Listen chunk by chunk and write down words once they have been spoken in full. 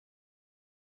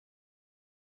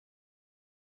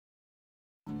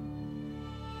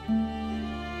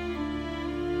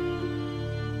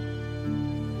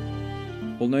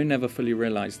Although never fully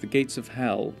realised, the Gates of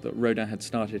Hell that Rodin had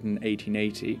started in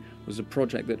 1880 was a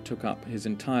project that took up his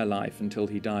entire life until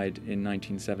he died in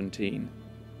 1917.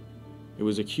 It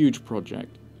was a huge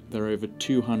project. There are over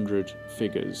 200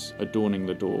 figures adorning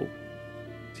the door.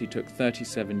 He took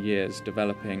 37 years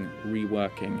developing,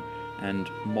 reworking, and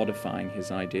modifying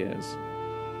his ideas.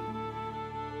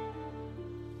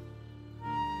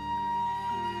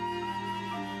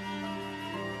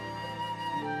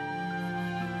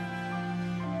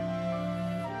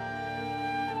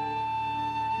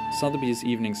 Sotheby's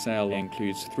evening sale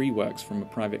includes 3 works from a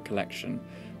private collection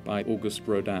by Auguste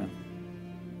Rodin.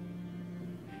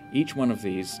 Each one of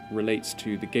these relates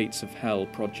to the Gates of Hell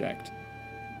project: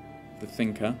 The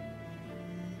Thinker,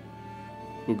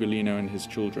 Ugolino and His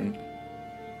Children,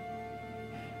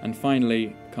 and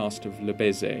finally, cast of Le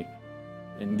Baiser.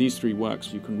 In these 3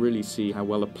 works you can really see how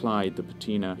well applied the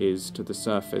patina is to the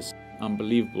surface.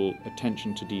 Unbelievable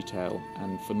attention to detail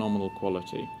and phenomenal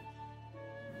quality.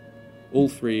 All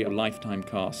 3 are lifetime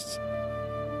casts.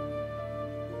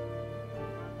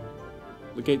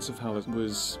 The Gates of Hell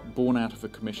was born out of a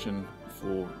commission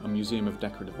for a museum of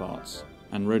decorative arts,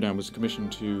 and Rodin was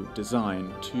commissioned to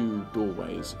design 2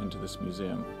 doorways into this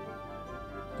museum.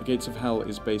 The Gates of Hell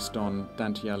is based on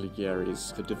Dante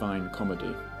Alighieri's The Divine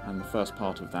Comedy, and the first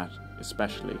part of that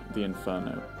especially, the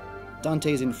Inferno.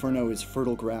 Dante's Inferno is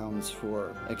fertile grounds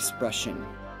for expression.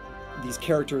 These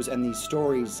characters and these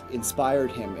stories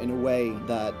inspired him in a way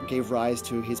that gave rise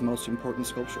to his most important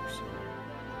sculptures.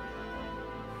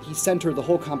 He centered the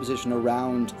whole composition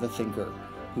around the thinker,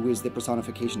 who is the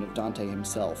personification of Dante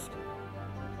himself.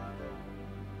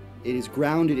 It is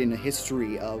grounded in a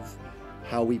history of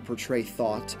how we portray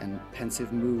thought and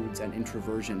pensive moods and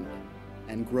introversion,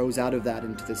 and grows out of that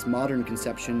into this modern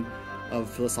conception of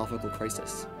philosophical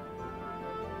crisis.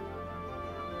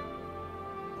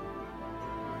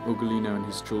 Ugolino and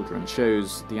His Children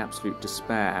shows the absolute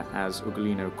despair as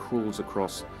Ugolino crawls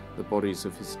across the bodies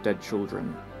of his dead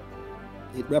children.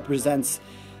 It represents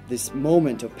this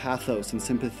moment of pathos and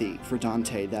sympathy for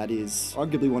Dante that is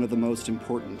arguably one of the most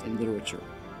important in literature.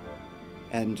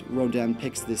 And Rodin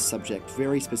picks this subject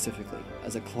very specifically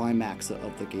as a climax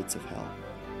of the Gates of Hell.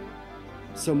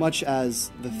 So much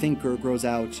as the thinker grows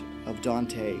out of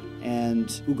Dante and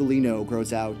Ugolino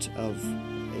grows out of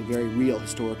a very real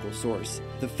historical source,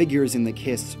 the figures in the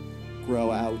kiss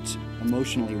grow out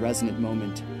emotionally resonant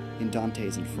moment in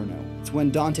Dante's Inferno. It's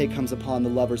when Dante comes upon the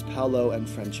lovers Paolo and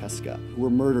Francesca, who were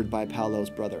murdered by Paolo's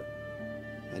brother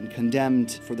and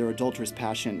condemned for their adulterous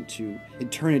passion to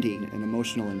eternity in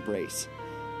emotional embrace.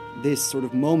 This sort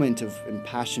of moment of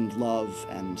impassioned love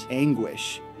and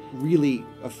anguish really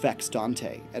affects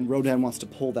Dante, and Rodin wants to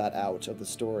pull that out of the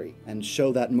story and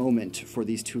show that moment for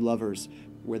these 2 lovers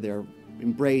where their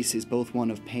embrace is both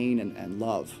one of pain and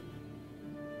love.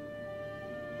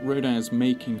 Rodin is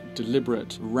making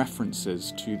deliberate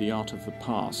references to the art of the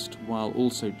past while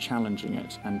also challenging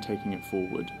it and taking it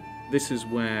forward. This is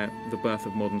where the birth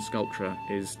of modern sculpture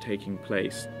is taking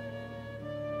place.